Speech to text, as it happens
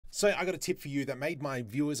So I got a tip for you that made my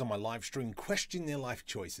viewers on my live stream question their life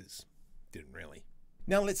choices. Didn't really.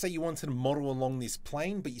 Now let's say you wanted to model along this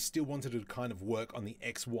plane, but you still wanted to kind of work on the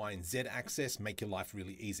X, Y, and Z axis, make your life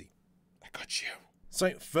really easy. I got you.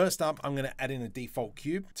 So first up, I'm going to add in a default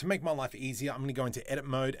cube. To make my life easier, I'm going to go into edit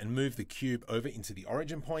mode and move the cube over into the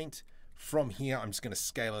origin point. From here, I'm just going to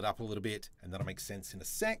scale it up a little bit, and that'll make sense in a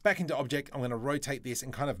sec. Back into object, I'm going to rotate this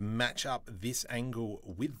and kind of match up this angle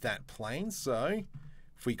with that plane. So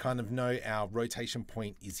if we kind of know our rotation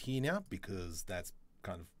point is here now, because that's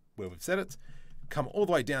kind of where we've set it, come all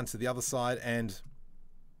the way down to the other side, and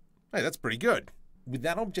hey, that's pretty good. With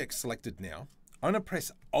that object selected now, I'm going to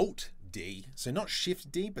press Alt D, so not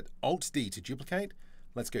Shift D, but Alt D to duplicate.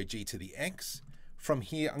 Let's go G to the X. From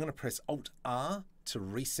here, I'm going to press Alt R to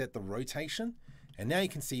reset the rotation. And now you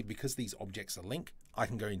can see, because these objects are linked, I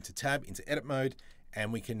can go into tab, into edit mode,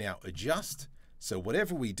 and we can now adjust. So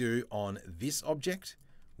whatever we do on this object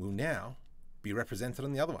will now be represented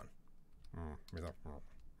on the other one.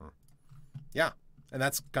 Yeah, and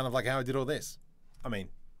that's kind of like how I did all this. I mean,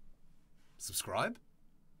 subscribe?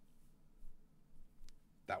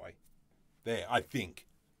 That way. There, I think.